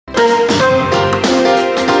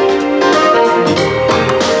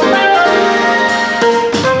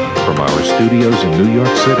New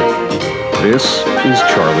York City. This is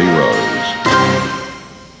Charlie Rose.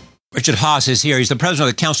 Richard Haas is here. He's the president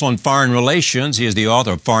of the Council on Foreign Relations. He is the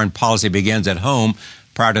author of Foreign Policy Begins at Home.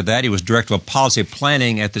 Prior to that, he was director of policy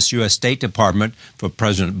planning at the U.S. State Department for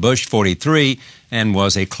President Bush 43 and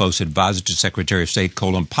was a close advisor to Secretary of State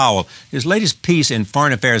Colin Powell. His latest piece in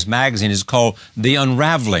Foreign Affairs magazine is called The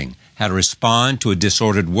Unraveling: How to Respond to a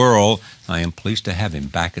Disordered World. I am pleased to have him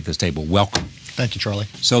back at this table. Welcome. Thank you, Charlie.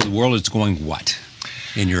 So the world is going what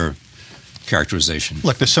in your characterization?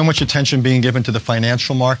 Look, there's so much attention being given to the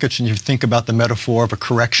financial markets, and you think about the metaphor of a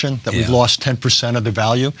correction, that we've lost 10% of the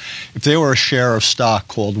value. If there were a share of stock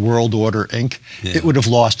called World Order, Inc., it would have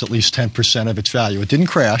lost at least 10% of its value. It didn't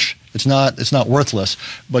crash. It's not worthless,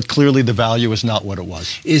 but clearly the value is not what it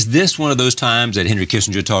was. Is this one of those times that Henry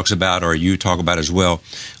Kissinger talks about, or you talk about as well,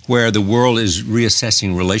 where the world is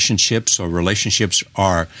reassessing relationships, or relationships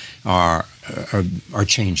are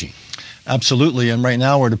changing? Absolutely, and right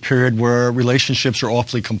now we're at a period where relationships are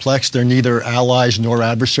awfully complex. They're neither allies nor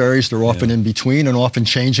adversaries. They're often in between and often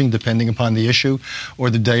changing depending upon the issue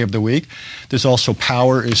or the day of the week. There's also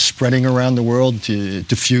power is spreading around the world,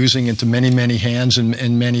 diffusing into many, many hands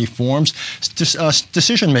in many forms.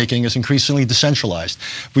 Decision-making is increasingly decentralized.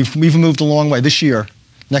 We've moved a long way. This year,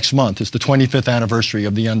 next month, is the 25th anniversary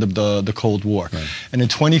of the end of the Cold War. Right. And in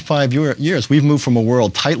 25 years, we've moved from a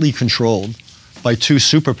world tightly controlled by two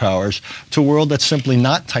superpowers to a world that's simply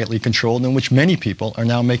not tightly controlled, in which many people are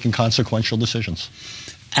now making consequential decisions.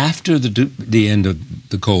 After the end of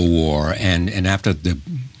the Cold War and after the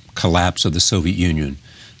collapse of the Soviet Union,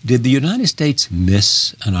 did the United States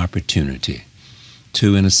miss an opportunity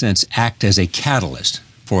to, in a sense, act as a catalyst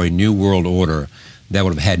for a new world order that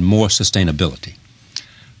would have had more sustainability?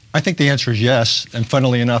 I think the answer is yes, and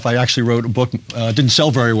funnily enough, I actually wrote a book, didn't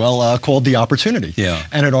sell very well, called The Opportunity. Yeah,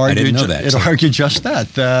 and it argued, I didn't know that. Argued just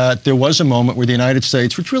that there was a moment where the United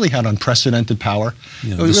States, which really had unprecedented power,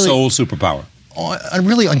 the really, sole superpower, a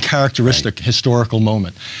really uncharacteristic historical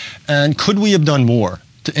moment. And could we have done more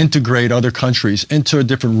to integrate other countries into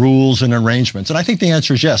different rules and arrangements? And I think the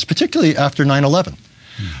answer is yes, particularly after 9/11.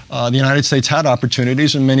 The United States had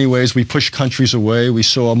opportunities. In many ways, we pushed countries away. We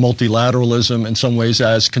saw multilateralism in some ways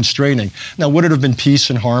as constraining. Now, would it have been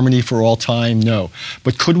peace and harmony for all time? No.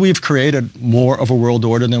 But could we have created more of a world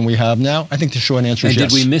order than we have now? I think the short answer is yes.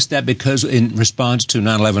 And did we miss that because in response to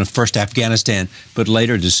 9/11, first Afghanistan, but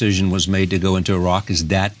later a decision was made to go into Iraq? Is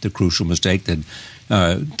that the crucial mistake that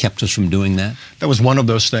kept us from doing that? That was one of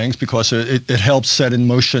those things, because it helped set in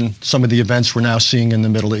motion some of the events we're now seeing in the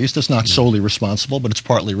Middle East. It's not solely responsible, but it's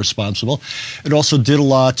partly responsible. It also did a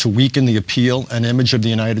lot to weaken the appeal and image of the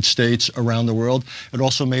United States around the world. It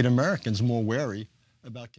also made Americans more wary about